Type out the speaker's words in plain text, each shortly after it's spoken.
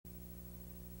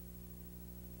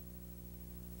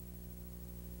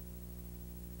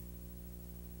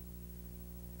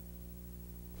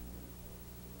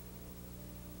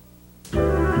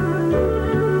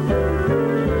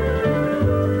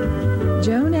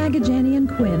Joan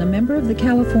Quinn, a member of the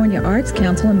California Arts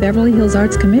Council and Beverly Hills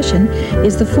Arts Commission,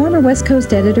 is the former West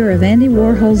Coast editor of Andy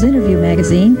Warhol's Interview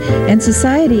magazine and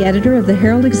society editor of the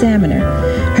Herald Examiner.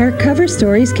 Her cover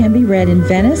stories can be read in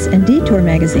Venice and Detour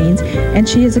magazines, and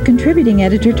she is a contributing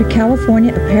editor to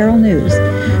California Apparel News.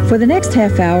 For the next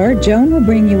half hour, Joan will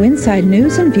bring you inside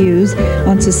news and views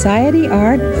on society,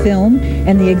 art, film,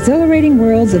 and the exhilarating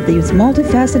worlds of these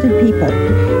multifaceted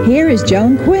people. Here is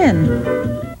Joan Quinn.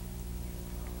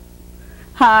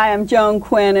 Hi, I'm Joan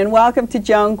Quinn, and welcome to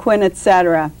Joan Quinn,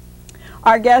 Etc.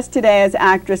 Our guest today is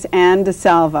actress Anne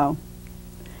DeSalvo.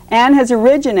 Anne has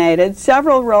originated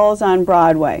several roles on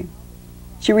Broadway.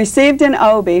 She received an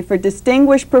Obie for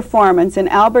distinguished performance in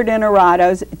Albert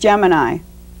Inaudito's Gemini.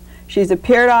 She's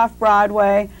appeared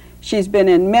off-Broadway. She's been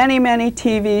in many, many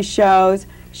TV shows.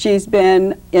 She's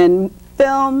been in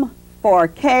film, for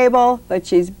cable, but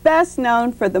she's best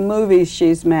known for the movies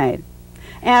she's made.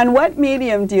 And what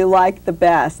medium do you like the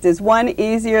best? Is one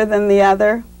easier than the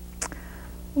other?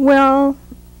 Well,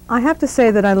 I have to say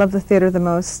that I love the theater the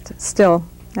most, still,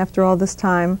 after all this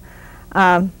time.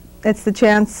 It's the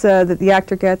chance that the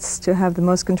actor gets to have the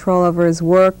most control over his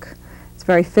work. It's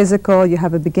very physical. You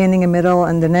have a beginning, a middle,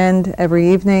 and an end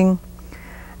every evening.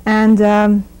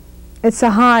 And it's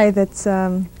a high that's,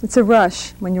 it's a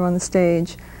rush when you're on the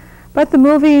stage. But the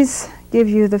movies give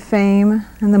you the fame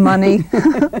and the money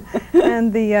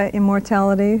and the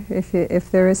immortality,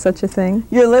 if there is such a thing.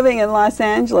 You're living in Los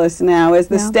Angeles now. Is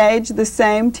the stage the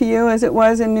same to you as it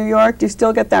was in New York? Do you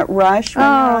still get that rush when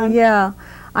you're on? Yeah.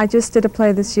 I just did a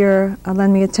play this year,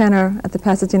 Lend Me a Tenor, at the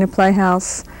Pasadena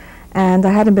Playhouse, and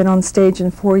I hadn't been on stage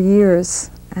in 4 years,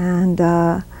 and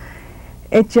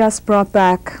it just brought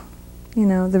back, you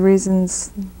know, the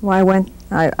reasons why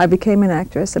I became an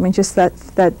actress. I mean, just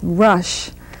that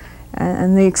rush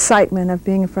and the excitement of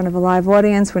being in front of a live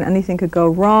audience when anything could go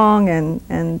wrong,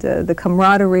 and the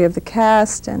camaraderie of the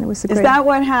cast, and it was a great... Is that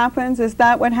what happens? Is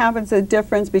that what happens, the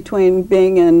difference between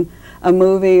being in a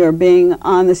movie or being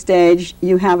on the stage?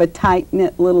 You have a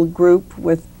tight-knit little group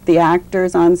with the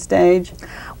actors on stage?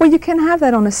 Well, you can have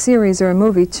that on a series or a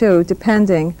movie, too,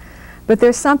 depending. But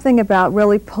there's something about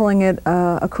really pulling it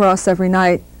across every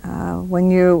night. When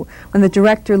the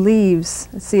director leaves,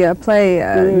 see a play,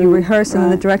 you rehearse and then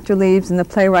the director leaves and the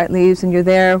playwright leaves and you're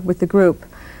there with the group.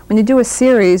 When you do a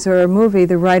series or a movie,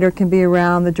 the writer can be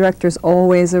around, the director's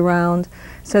always around.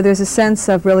 So there's a sense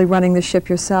of really running the ship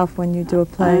yourself when you do a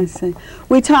play. I see.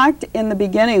 We talked in the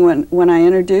beginning when I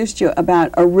introduced you about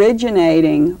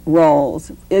originating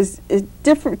roles.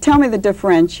 Tell me the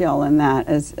differential in that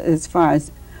as far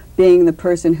as being the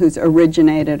person who's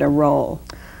originated a role.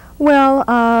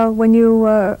 Well, when you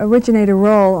originate a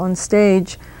role on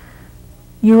stage,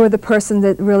 you are the person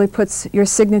that really puts your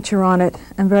signature on it.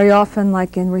 And very often,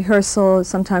 like in rehearsal,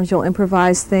 sometimes you'll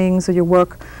improvise things or you'll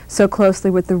work so closely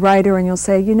with the writer and you'll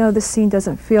say, you know, this scene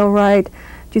doesn't feel right.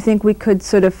 Do you think we could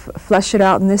sort of flesh it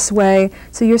out in this way?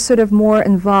 So you're sort of more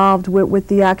involved with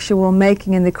the actual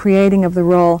making and the creating of the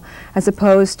role, as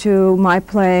opposed to my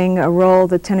playing a role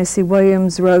that Tennessee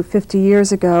Williams wrote 50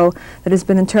 years ago that has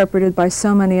been interpreted by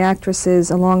so many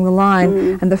actresses along the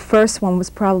line. And the first one was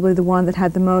probably the one that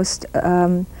had the most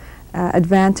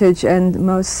advantage and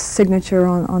most signature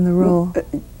on the role.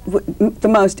 The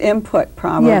most input,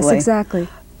 probably. Yes, exactly.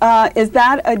 Is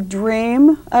that a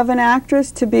dream of an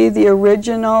actress, to be the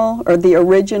original or the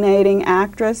originating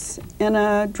actress in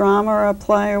a drama or a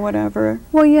play or whatever?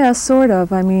 Well, yeah, sort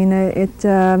of. I mean, it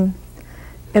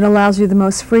allows you the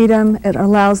most freedom. It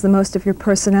allows the most of your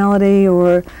personality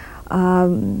or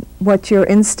what your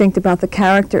instinct about the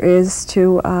character is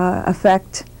to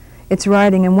affect its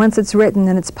writing. And once it's written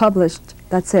and it's published,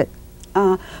 that's it.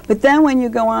 But then when you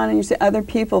go on and you say other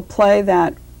people play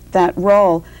that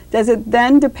role, does it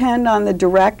then depend on the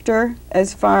director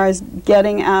as far as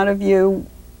getting out of you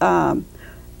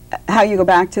how you go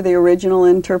back to the original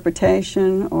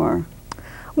interpretation, or?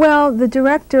 Well, the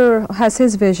director has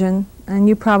his vision, and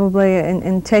you probably,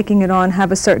 in taking it on, have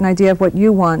a certain idea of what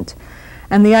you want.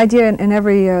 And the idea in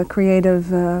every creative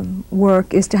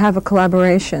work is to have a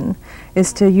collaboration,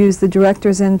 is to use the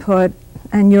director's input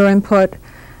and your input,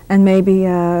 and maybe,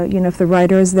 you know, if the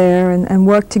writer is there, and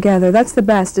work together. That's the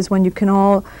best, is when you can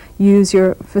all use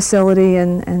your facility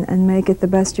and make it the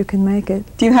best you can make it.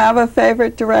 Do you have a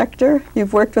favorite director?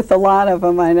 You've worked with a lot of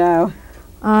them, I know.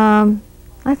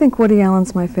 I think Woody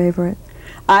Allen's my favorite.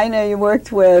 I know you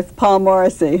worked with Paul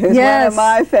Morrissey, who's one of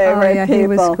my favorite people. He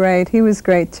was great. He was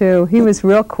great, too. He was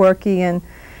real quirky and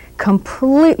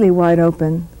completely wide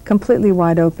open. Completely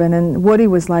wide open, and Woody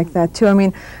was like that too. I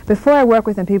mean, before I worked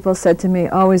with him, people said to me,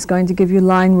 "Oh, he's going to give you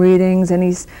line readings, and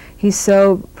he's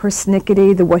so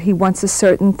persnickety that what he wants a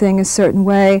certain thing a certain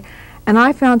way," and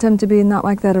I found him to be not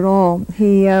like that at all.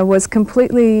 He was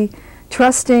completely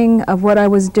trusting of what I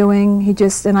was doing.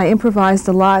 And I improvised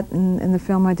a lot in the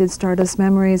film I did, Stardust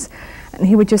Memories, and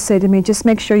he would just say to me, "Just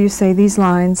make sure you say these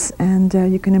lines, and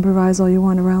you can improvise all you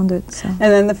want around it." So.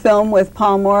 And then the film with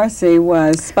Paul Morrissey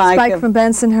was Spike from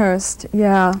Bensonhurst,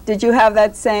 yeah. Did you have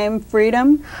that same freedom?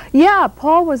 Yeah,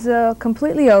 Paul was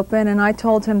completely open, and I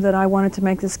told him that I wanted to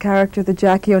make this character the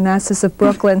Jackie Onassis of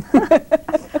Brooklyn.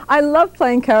 I love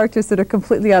playing characters that are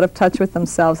completely out of touch with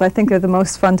themselves. I think they're the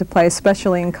most fun to play,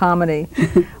 especially in comedy,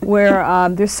 where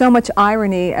there's so much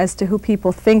irony as to who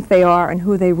people think they are and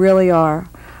who they really are,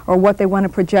 or what they want to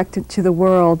project to the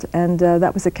world, and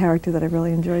that was a character that I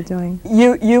really enjoyed doing.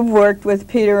 You've worked with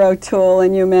Peter O'Toole,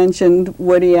 and you mentioned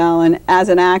Woody Allen, as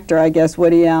an actor, I guess,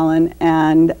 Woody Allen,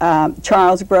 and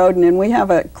Charles Grodin, and we have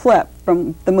a clip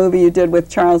from the movie you did with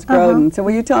Charles Grodin. So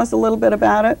will you tell us a little bit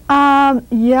about it?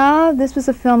 Yeah, this was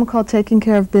a film called Taking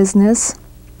Care of Business.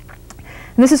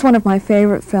 And this is one of my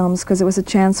favorite films because it was a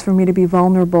chance for me to be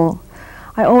vulnerable.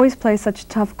 I always play such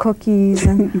tough cookies,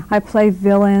 and I play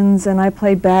villains, and I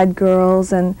play bad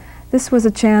girls, and this was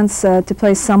a chance to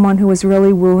play someone who was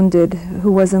really wounded,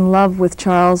 who was in love with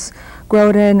Charles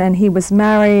Grodin, and he was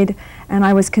married, and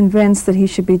I was convinced that he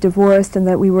should be divorced and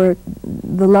that we were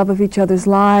the love of each other's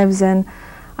lives. And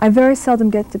I very seldom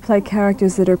get to play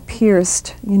characters that are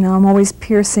pierced. You know, I'm always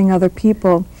piercing other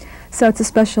people. So it's a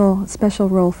special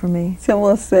role for me. So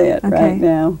we'll see it right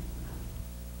now.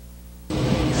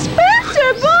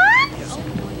 Spencer Barnes?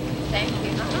 Thank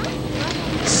you.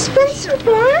 Spencer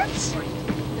Barnes?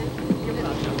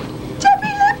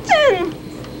 Debbie Lipton!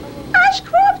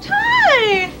 Ashcroft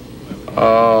High!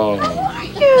 Oh. How are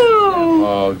you?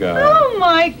 Oh, God. Oh,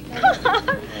 my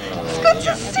God. It's good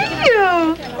to see you.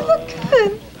 You look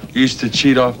good. You used to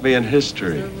cheat off me in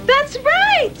history. That's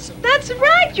right. That's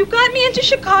right. You got me into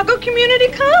Chicago Community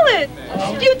College.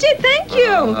 You did. Thank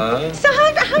you. So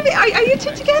are you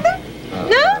two together?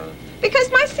 No?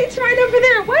 Because my seat's right over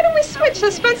there. Why don't we switch so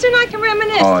Spencer and I can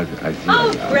reminisce?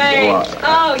 Oh, great.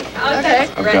 Okay.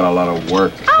 I've got a lot of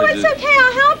work. Oh, it's okay.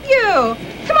 I'll help you.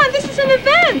 Come on, this is an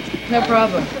event. No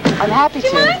problem. I'm happy Do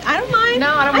to. you mind? I don't mind.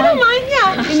 No, I don't mind. I don't mind,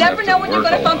 yeah. You never know when you're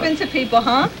going to bump into people,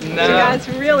 huh? No. You guys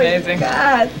really, Amazing.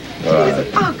 God.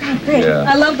 Oh, God, great. Yeah.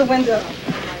 I love the window.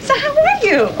 So how are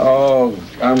you? Oh,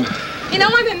 You know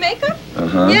I'm in makeup?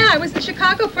 Yeah, I was in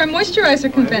Chicago for a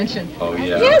moisturizer convention. Oh,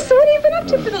 yeah. Yeah, so what have you been up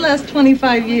to for the last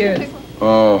 25 years?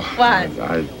 Oh. What?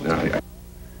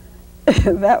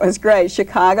 That was great.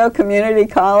 Chicago Community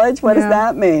College? What does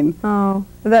that mean? Oh,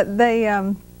 that they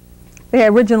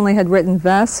originally had written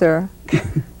Vassar,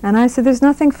 and I said, "There's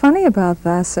nothing funny about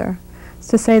Vassar." It's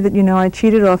to say that, you know, I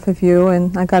cheated off of you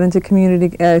and I got into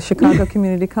Chicago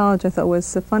Community College. I thought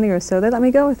was funnier, so they let me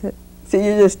go with it. So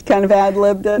you just kind of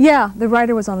ad-libbed it? Yeah, the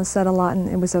writer was on the set a lot, and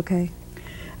it was okay.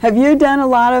 Have you done a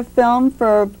lot of film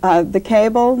for the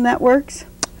cable networks?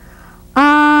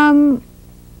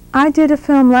 I did a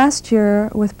film last year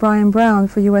with Brian Brown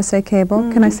for USA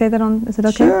Cable. Can I say that on, is it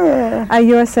okay? Sure.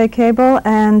 USA Cable,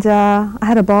 and I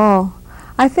had a ball.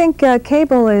 I think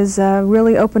cable is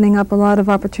really opening up a lot of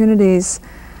opportunities.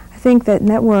 I think that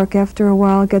network, after a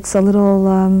while, gets a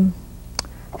little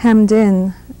hemmed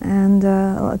in, and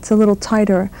it's a little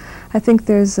tighter. I think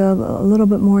there's a little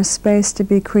bit more space to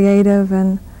be creative,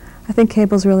 and I think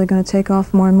cable's really going to take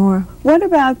off more and more. What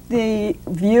about the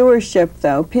viewership,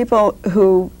 though? People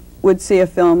who would see a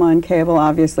film on cable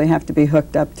obviously have to be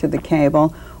hooked up to the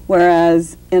cable,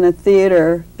 whereas in a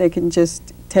theater they can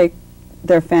just take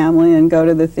their family and go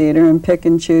to the theater and pick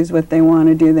and choose what they want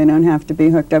to do. They don't have to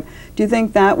be hooked up. Do you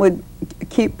think that would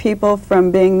keep people from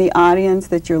being the audience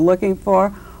that you're looking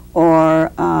for,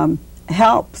 or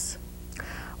helps?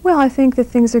 Well, I think that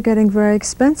things are getting very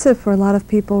expensive for a lot of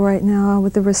people right now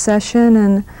with the recession,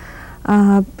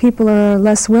 and people are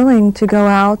less willing to go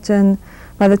out, and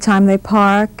by the time they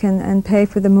park and pay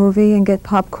for the movie and get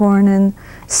popcorn and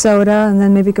soda and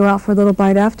then maybe go out for a little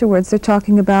bite afterwards, they're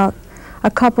talking about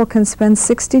a couple can spend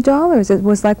 $60. It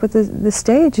was like with the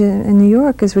stage in New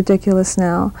York is ridiculous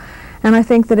now. And I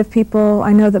think that if people,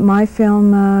 I know that my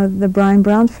film, the Brian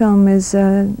Brown film, is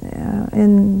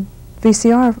in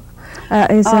VCR,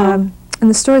 in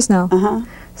the stores now.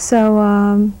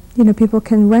 So, you know, people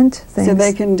can rent things. So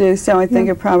they can do, so I think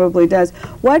it probably does.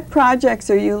 What projects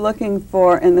are you looking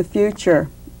for in the future?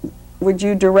 Would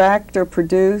you direct or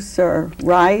produce or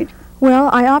write? Well,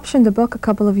 I optioned a book a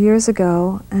couple of years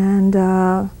ago, and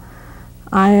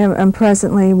I am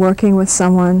presently working with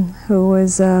someone who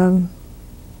is very,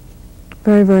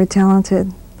 very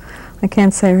talented. I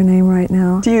can't say her name right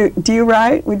now. Do you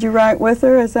write? Would you write with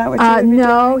her? Is that what you would be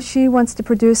No, doing? she wants to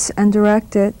produce and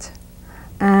direct it.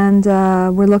 And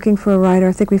we're looking for a writer.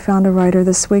 I think we found a writer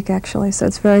this week, actually, so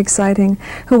it's very exciting,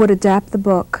 who would adapt the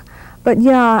book. But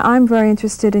yeah, I'm very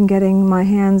interested in getting my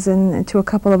hands into a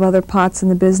couple of other pots in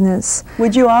the business.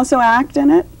 Would you also act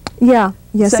in it? Yeah,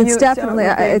 yes, So it's definitely,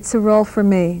 it's a role for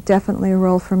me, definitely a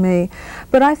role for me.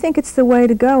 But I think it's the way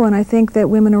to go, and I think that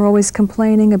women are always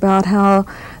complaining about how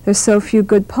there's so few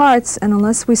good parts, and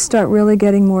unless we start really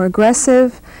getting more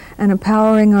aggressive and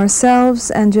empowering ourselves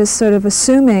and just sort of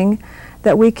assuming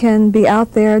that we can be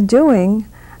out there doing,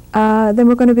 then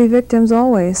we're going to be victims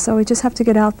always. So we just have to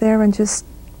get out there and just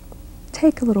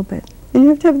take a little bit. And you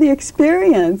have to have the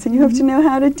experience, and you have to know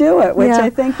how to do it, which Yeah. I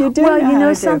think you do Well, know you how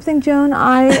know to do. something, Joan?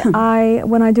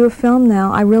 When I do a film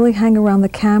now, I really hang around the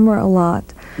camera a lot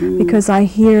because I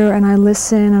hear and I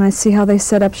listen and I see how they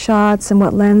set up shots and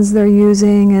what lens they're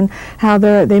using and how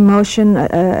they motion,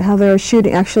 how they're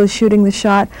actually shooting the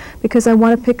shot, because I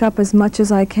want to pick up as much as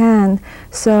I can.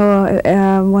 So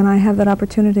when I have that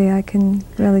opportunity, I can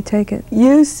really take it.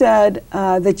 You said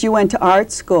that you went to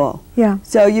art school. Yeah.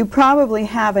 So you probably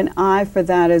have an eye for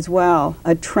that as well,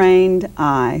 a trained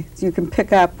eye. So you can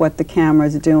pick up what the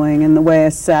camera's doing and the way a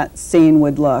set scene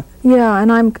would look. Yeah,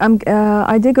 and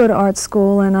I did go to art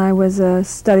school, and I was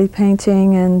studied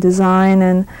painting and design,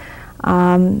 and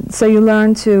so you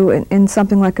learn to, in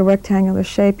something like a rectangular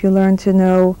shape, you learn to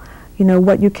know, you know,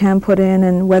 what you can put in,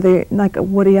 and whether, like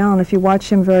Woody Allen, if you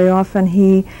watch him very often,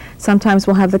 he sometimes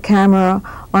will have the camera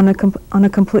on a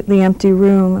completely empty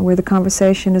room where the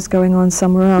conversation is going on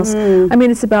somewhere else. I mean,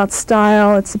 it's about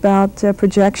style, it's about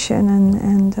projection,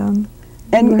 and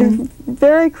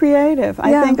very creative.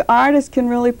 Yeah. I think artists can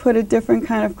really put a different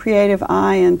kind of creative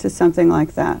eye into something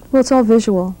like that. well, it's all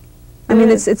visual. I It mean,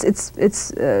 is.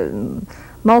 it's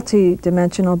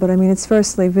multi-dimensional, but I mean, it's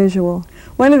firstly visual.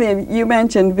 One of you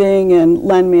mentioned being in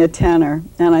Lend Me a Tenor,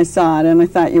 and I saw it, and I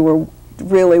thought you were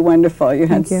really wonderful. You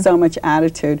had Thank you. so much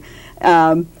attitude.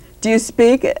 Do you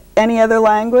speak any other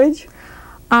language?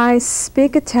 I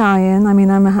speak Italian. I mean,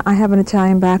 I have an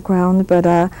Italian background, but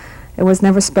it was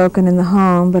never spoken in the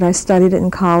home. But I studied it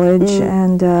in college,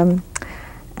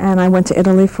 and I went to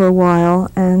Italy for a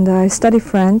while. And I study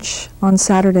French on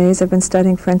Saturdays. I've been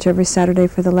studying French every Saturday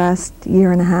for the last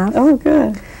year and a half. Oh,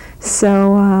 good.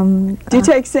 So. Do you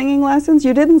take singing lessons?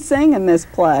 You didn't sing in this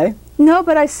play. No,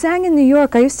 but I sang in New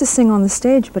York. I used to sing on the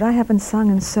stage, but I haven't sung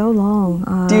in so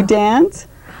long. Do you dance?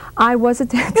 I was a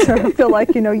dancer. I feel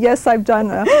like, you know, yes, I've done,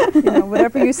 you know,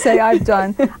 whatever you say, I've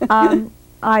done.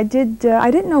 I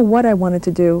didn't know what I wanted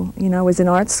to do. You know, I was in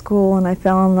art school, and I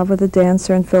fell in love with a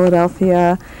dancer in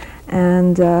Philadelphia,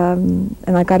 and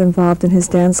I got involved in his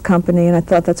dance company, and I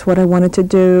thought that's what I wanted to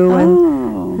do,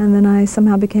 and then I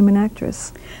somehow became an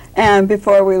actress. And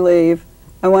before we leave,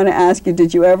 I want to ask you,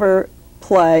 did you ever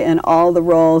play in all the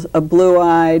roles a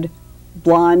blue-eyed,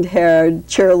 blonde-haired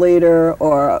cheerleader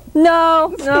or...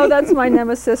 No, that's my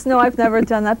nemesis. No, I've never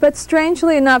done that. But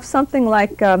strangely enough, something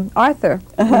like Arthur.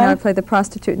 You know, I played the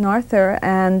prostitute in Arthur,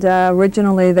 and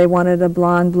originally they wanted a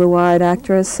blonde, blue-eyed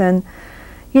actress. And,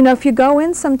 you know, if you go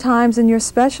in sometimes and you're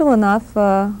special enough,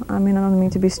 I mean, I don't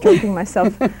mean to be stroking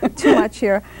myself too much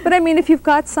here, but I mean, if you've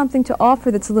got something to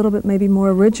offer that's a little bit maybe more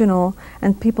original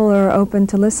and people are open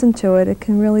to listen to it, it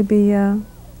can really be...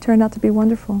 turned out to be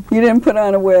wonderful. You didn't put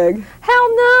on a wig?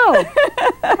 Hell no!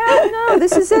 Hell no!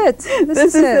 This is it. This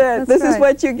is it. This is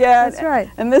what you get. That's right.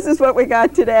 And this is what we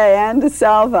got today. Anne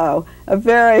DeSalvo, a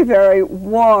very, very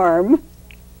warm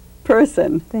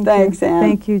person. Thanks, Anne.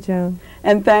 Thank you, Joan.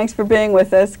 And thanks for being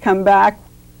with us. Come back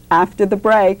after the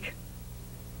break.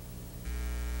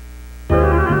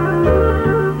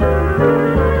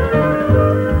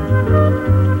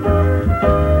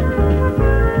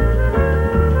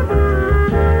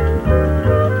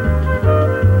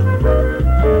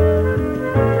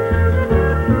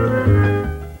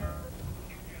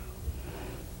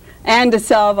 Anne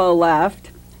DeSalvo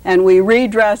left, and we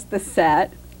redressed the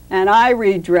set, and I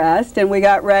redressed, and we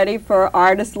got ready for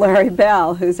artist Larry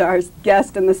Bell, who's our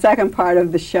guest in the second part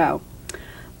of the show.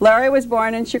 Larry was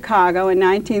born in Chicago in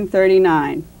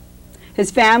 1939.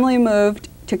 His family moved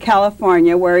to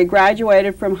California, where he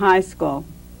graduated from high school.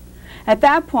 At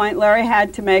that point, Larry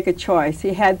had to make a choice.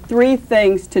 He had three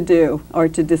things to do, or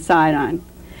to decide on.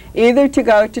 Either to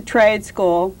go to trade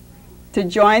school, to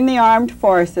join the armed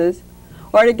forces,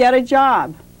 or to get a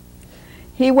job.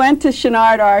 He went to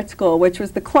Chouinard Art School, which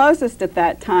was the closest at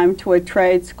that time to a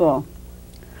trade school.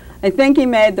 I think he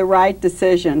made the right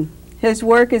decision. His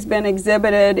work has been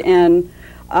exhibited in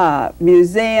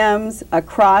museums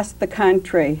across the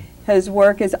country. His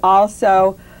work is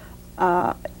also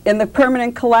in the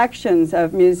permanent collections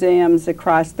of museums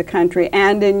across the country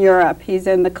and in Europe. He's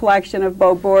in the collection of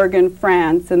Beaubourg in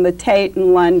France and the Tate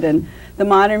in London, the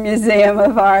Modern Museum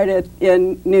of Art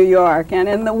in New York, and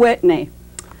in the Whitney.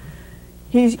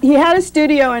 He had a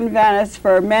studio in Venice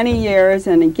for many years,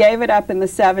 and he gave it up in the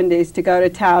 70s to go to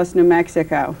Taos, New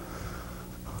Mexico.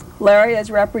 Larry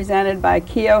is represented by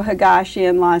Kyo Higashi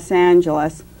in Los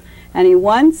Angeles, and he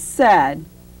once said,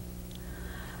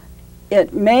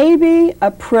 "It may be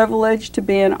a privilege to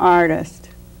be an artist,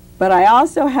 but I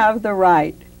also have the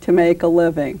right to make a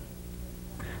living."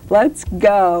 Let's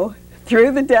go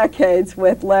through the decades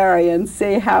with Larry and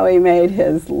see how he made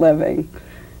his living.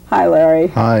 Hi, Larry.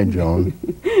 Hi, Joan.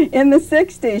 In the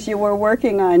 60s, you were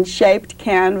working on shaped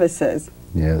canvases.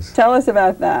 Yes. Tell us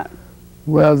about that.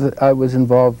 Well, I was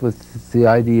involved with the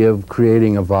idea of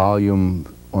creating a volume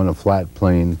on a flat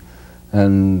plane,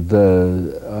 and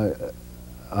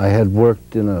I had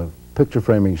worked in a picture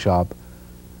framing shop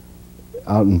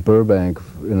out in Burbank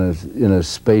in a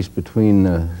space between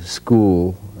a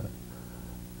school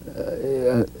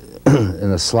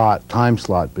in a time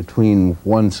slot between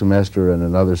one semester and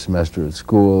another semester at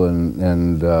school,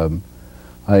 and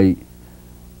I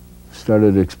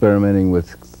started experimenting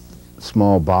with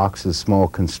small boxes,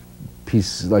 small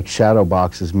pieces like shadow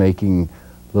boxes, making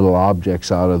little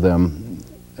objects out of them,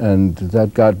 and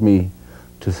that got me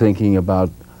to thinking about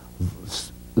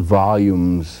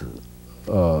volumes,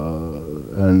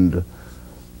 and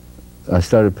I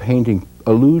started painting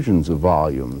illusions of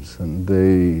volumes, and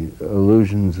the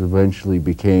illusions eventually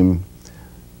became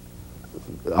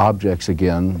objects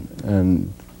again,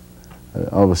 and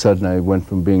all of a sudden I went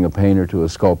from being a painter to a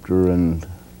sculptor, and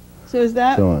so is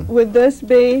that, so on. Would this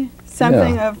be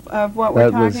something Yeah. of what we're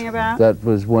talking about? That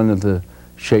was one of the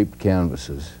shaped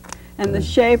canvases. And the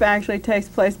shape actually takes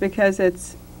place because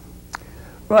it's,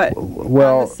 what,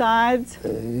 well, on the sides?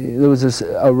 There was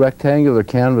a rectangular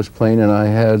canvas plane, and I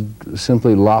had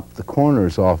simply lopped the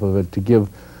corners off of it to give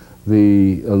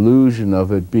the illusion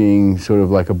of it being sort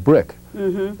of like a brick.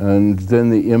 Mm-hmm. And then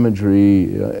the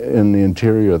imagery in the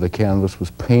interior of the canvas was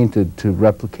painted to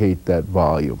replicate that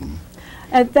volume.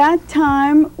 At that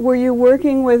time, were you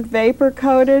working with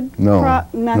vapor-coated? No.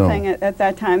 Nothing No. at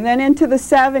that time. Then into the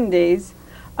 70s,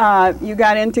 you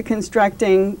got into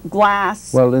constructing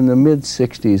glass. Well, in the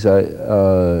mid-60s,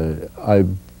 I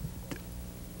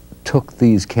took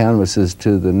these canvases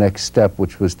to the next step,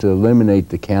 which was to eliminate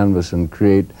the canvas and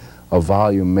create a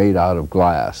volume made out of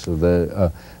glass. So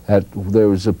there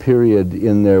was a period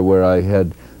in there where I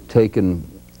had taken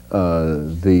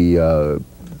the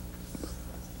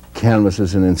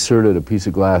canvases and inserted a piece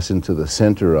of glass into the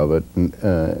center of it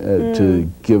to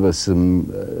give us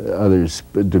some other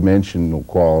dimensional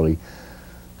quality.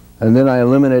 And then I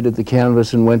eliminated the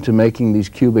canvas and went to making these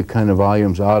cubic kind of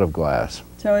volumes out of glass.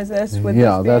 So is this, would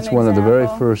Yeah, this be that's an one of the very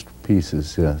example? first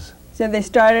pieces, yes. So they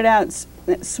started out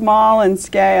small in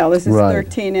scale. This is Right.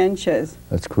 13 inches.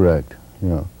 That's correct,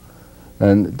 yeah.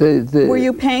 And Were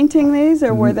you painting these,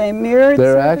 or were they mirrored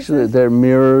surfaces? they're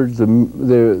mirrored.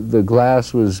 The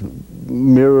glass was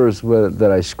mirrors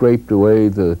that I scraped away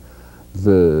the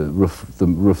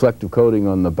reflective coating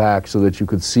on the back so that you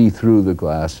could see through the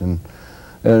glass, and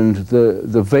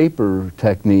the vapor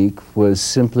technique was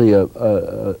simply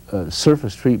a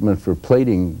surface treatment for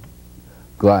plating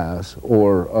glass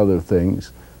or other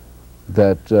things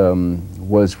that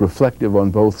was reflective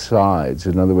on both sides.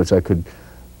 In other words, I could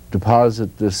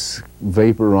deposit this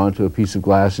vapor onto a piece of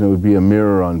glass and it would be a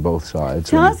mirror on both sides.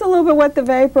 Tell us a little bit what the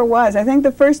vapor was. I think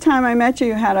the first time I met you,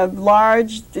 you had a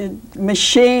large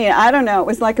machine. I don't know, it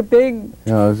was like a big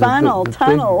tunnel.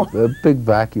 A big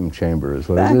vacuum chamber is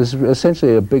what it is. It was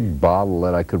essentially a big bottle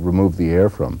that I could remove the air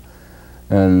from.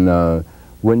 And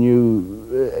when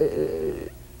you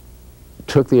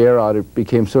took the air out, it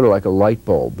became sort of like a light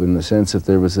bulb in the sense that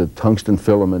there was a tungsten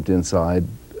filament inside,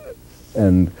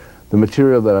 and the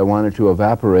material that I wanted to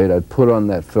evaporate, I'd put on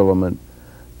that filament,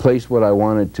 place what I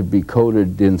wanted to be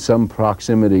coated in some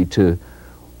proximity to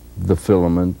the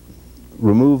filament,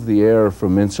 remove the air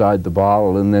from inside the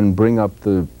bottle, and then bring up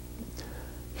the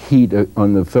heat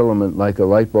on the filament like a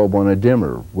light bulb on a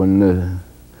dimmer. When the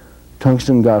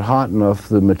tungsten got hot enough,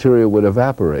 the material would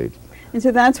evaporate. And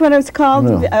so that's what it's called,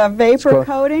 vapor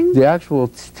coating? The actual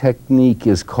technique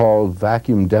is called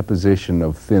vacuum deposition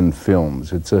of thin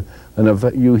films. It's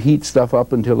you heat stuff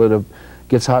up until it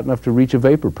gets hot enough to reach a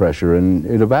vapor pressure, and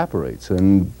it evaporates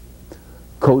and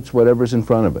coats whatever's in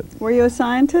front of it. Were you a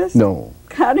scientist? No.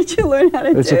 How did you learn how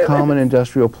to do it? It's a common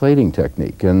industrial plating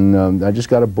technique, and I just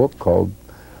got a book called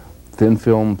thin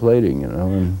film plating, you know.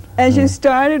 And, as you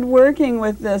started working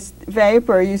with this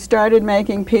vapor, you started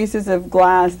making pieces of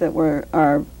glass that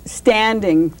are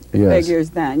standing figures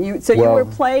then. So you were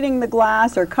plating the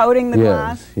glass or coating the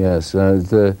glass? Yes,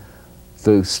 the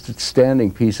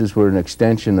standing pieces were an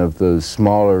extension of the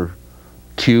smaller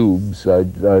cubes. I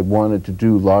wanted to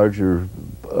do larger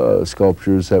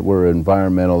sculptures that were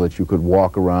environmental, that you could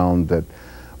walk around, that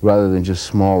rather than just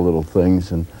small little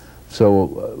things. And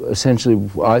so essentially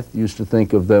I used to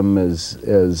think of them as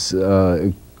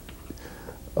the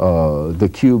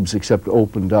cubes except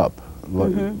opened up,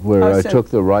 where I took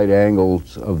the right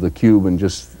angles of the cube and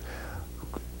just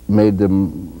made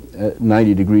them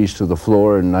 90 degrees to the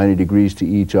floor and 90 degrees to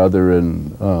each other,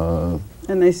 and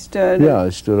they stood? Yeah,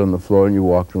 they stood on the floor and you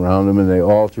walked around them, and they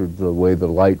altered the way the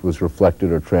light was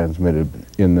reflected or transmitted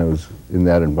in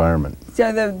that environment.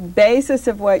 So the basis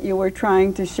of what you were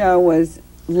trying to show was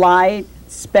light,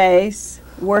 space,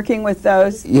 working with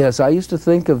those? Yes, I used to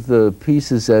think of the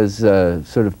pieces as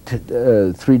sort of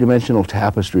three-dimensional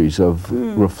tapestries of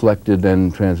reflected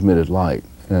and transmitted light.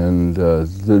 And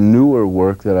the newer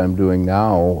work that I'm doing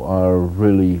now are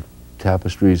really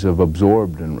tapestries of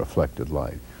absorbed and reflected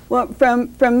light. Well,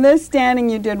 from this standing,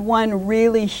 you did one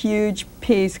really huge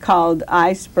piece called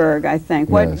Iceberg, I think.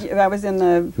 Yes. That was in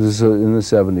the... This is in the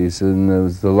 70s, and it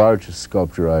was the largest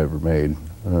sculpture I ever made.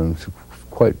 It's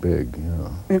quite big, you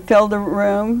know. It filled a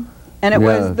room, and it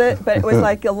was but it was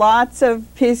like lots of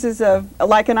pieces of,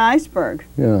 like an iceberg.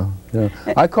 Yeah, yeah.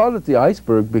 I called it the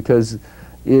iceberg because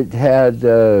it had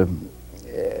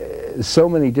so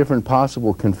many different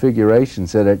possible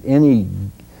configurations that at any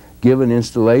given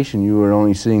installation you were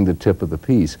only seeing the tip of the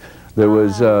piece. There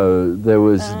was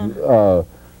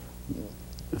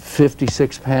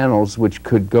 56 panels which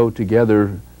could go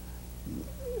together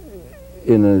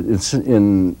in a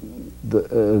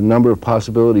number of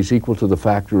possibilities equal to the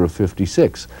factor of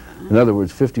 56. In other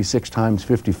words, 56 times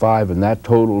 55, and that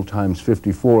total times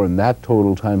 54, and that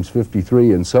total times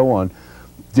 53, and so on.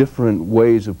 Different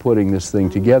ways of putting this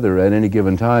thing together. At any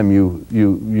given time, you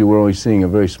were only seeing a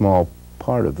very small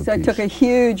part of the piece. So it took a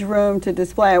huge room to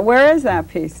display it. Where is that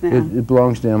piece now? It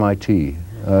belongs to MIT.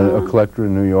 A collector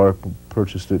in New York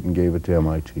purchased it and gave it to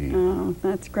MIT. Oh,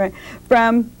 that's great.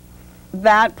 From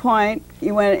that point,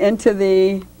 you went into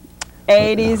the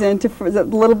 80s, into a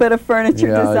little bit of furniture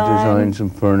design. Yeah, I designed some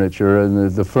furniture, and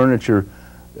the furniture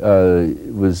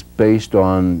was based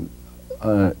on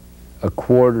a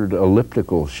quartered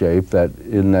elliptical shape. That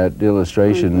in that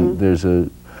illustration, there's a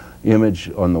image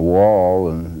on the wall,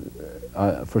 and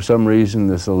for some reason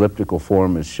this elliptical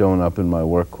form has shown up in my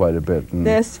work quite a bit. And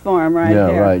this form right here.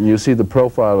 Yeah, right. And you see the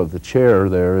profile of the chair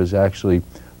there is actually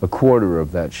a quarter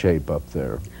of that shape up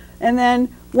there. And then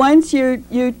once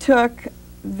you took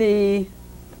the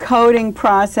coating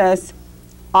process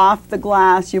off the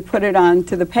glass, you put it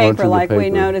onto the paper,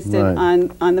 we noticed it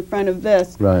on the front of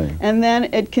this. Right. And then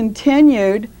it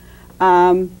continued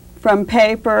from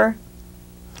paper.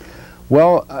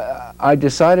 Well, I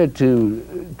decided to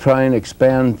try and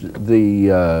expand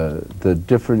the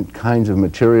different kinds of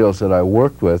materials that I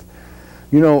worked with.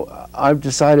 You know, I've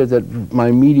decided that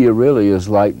my media really is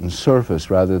light and surface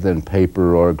rather than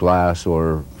paper or glass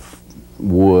or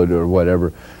wood or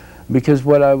whatever, because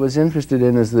what I was interested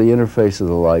in is the interface of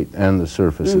the light and the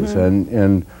surfaces.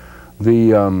 And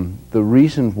the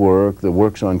recent work, the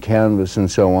works on canvas and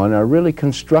so on, are really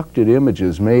constructed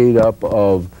images made up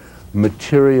of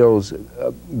materials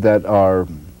that are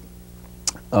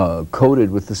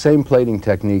coated with the same plating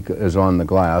technique as on the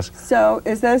glass. So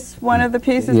is this one of the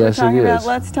pieces we're talking about?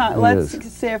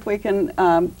 Let's see if we can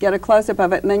get a close-up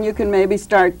of it, and then you can maybe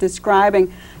start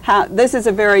describing how this is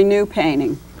a very new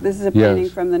painting. This is a painting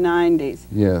from the 90s.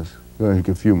 Yes, I think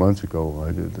a few months ago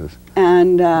I did this.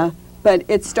 And but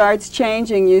it starts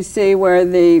changing. You see where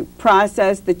the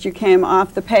process that you came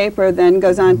off the paper then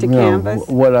goes onto canvas.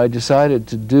 What I decided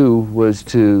to do was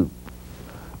to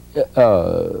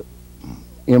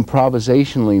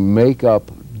improvisationally make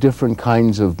up different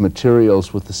kinds of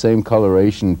materials with the same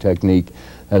coloration technique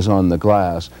as on the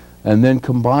glass, and then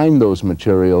combine those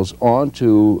materials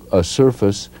onto a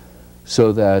surface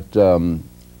so that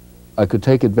I could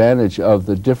take advantage of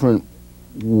the different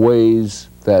ways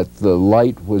that the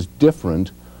light was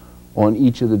different on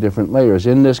each of the different layers.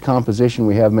 In this composition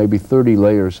we have maybe 30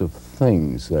 layers of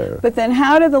things there. But then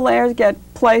how do the layers get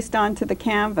placed onto the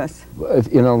canvas?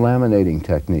 In a laminating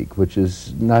technique, which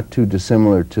is not too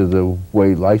dissimilar to the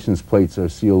way license plates are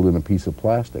sealed in a piece of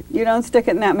plastic. You don't stick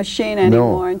it in that machine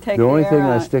anymore and take the air out. The only thing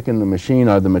I stick in the machine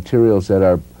are the materials that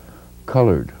are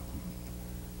colored.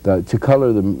 to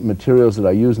color the materials that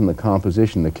I use in the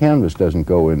composition. The canvas doesn't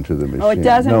go into the machine. Oh, it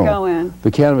doesn't No. go in.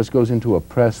 The canvas goes into a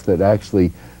press that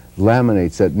actually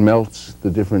laminates, that melts the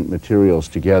different materials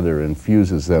together and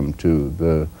fuses them to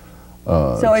the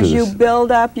So as you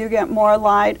build up, you get more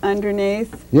light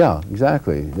underneath? Yeah,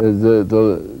 exactly.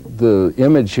 The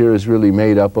image here is really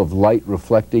made up of light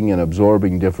reflecting and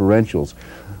absorbing differentials.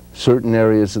 Certain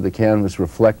areas of the canvas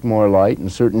reflect more light and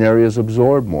certain areas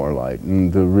absorb more light.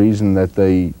 And the reason that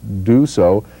they do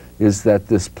so is that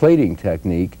this plating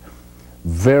technique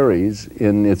varies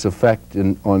in its effect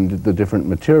on the different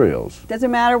materials. Does it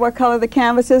matter what color the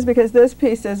canvas is? Because this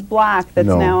piece is black that's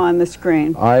No. now on the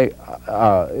screen.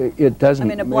 It doesn't... I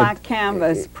mean, a black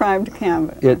canvas, primed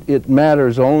canvas. It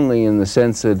matters only in the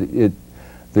sense that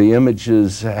the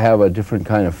images have a different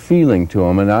kind of feeling to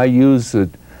them, and I use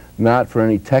it not for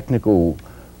any technical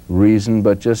reason,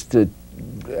 but just to,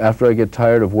 after I get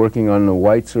tired of working on the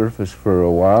white surface for a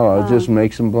while, I'll just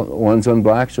make some ones on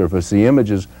black surface. The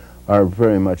images are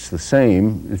very much the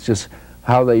same. It's just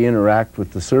how they interact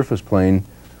with the surface plane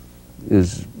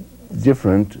is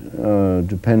different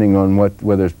depending on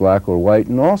whether it's black or white.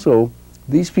 And also,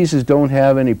 these pieces don't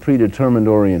have any predetermined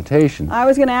orientation. I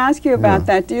was going to ask you about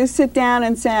that. Do you sit down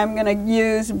and say, I'm going to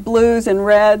use blues and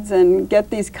reds and get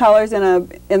these colors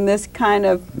in this kind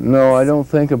of... No, I don't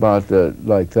think about that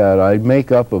like that. I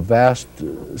make up a vast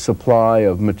supply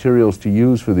of materials to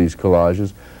use for these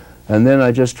collages, and then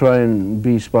I just try and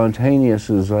be spontaneous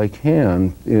as I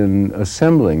can in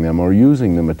assembling them or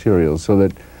using the materials so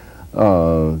that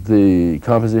the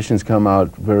compositions come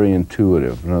out very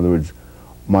intuitive. In other words,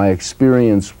 my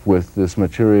experience with this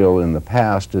material in the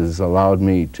past has allowed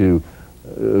me to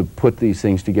put these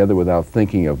things together without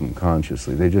thinking of them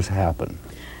consciously. They just happen.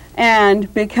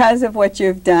 And because of what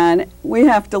you've done, we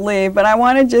have to leave, but I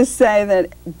want to just say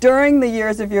that during the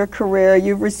years of your career,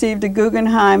 you've received a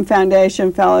Guggenheim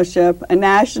Foundation Fellowship, a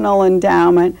National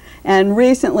Endowment, and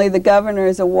recently the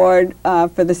Governor's Award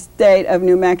for the state of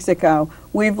New Mexico.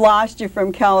 We've lost you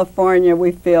from California,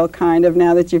 we feel, kind of,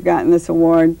 now that you've gotten this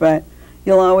award, but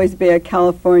you'll always be a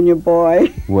California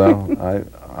boy. Well,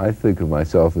 I think of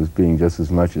myself as being just as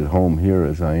much at home here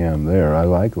as I am there. I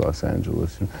like Los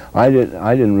Angeles. I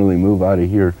didn't really move out of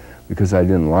here because I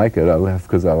didn't like it. I left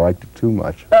because I liked it too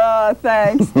much. Oh,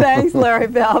 thanks. Thanks, Larry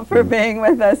Bell, for being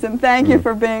with us, and thank you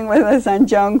for being with us on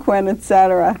Joan Quinn,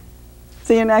 etc.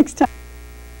 See you next time.